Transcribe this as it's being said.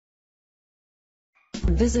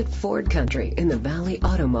Visit Ford Country in the Valley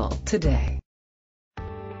Auto Mall today.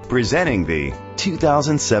 Presenting the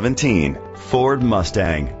 2017 Ford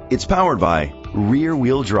Mustang. It's powered by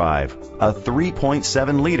rear-wheel drive, a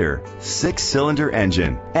 3.7-liter, 6-cylinder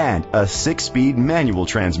engine, and a 6-speed manual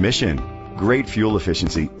transmission. Great fuel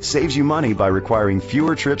efficiency saves you money by requiring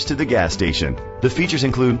fewer trips to the gas station. The features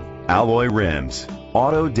include alloy rims,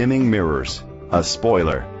 auto-dimming mirrors, a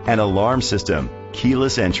spoiler, an alarm system,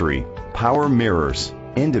 keyless entry, power mirrors,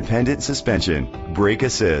 independent suspension, brake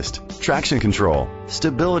assist, traction control,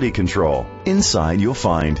 stability control. Inside you'll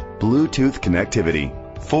find Bluetooth connectivity,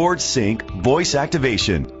 Ford Sync voice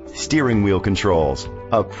activation, steering wheel controls,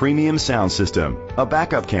 a premium sound system, a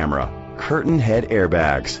backup camera, curtain head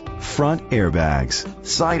airbags, front airbags,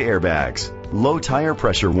 side airbags, low tire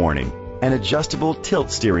pressure warning, an adjustable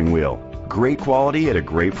tilt steering wheel. Great quality at a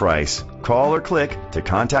great price. Call or click to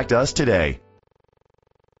contact us today.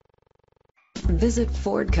 Visit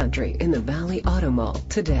Ford Country in the Valley Auto Mall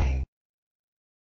today.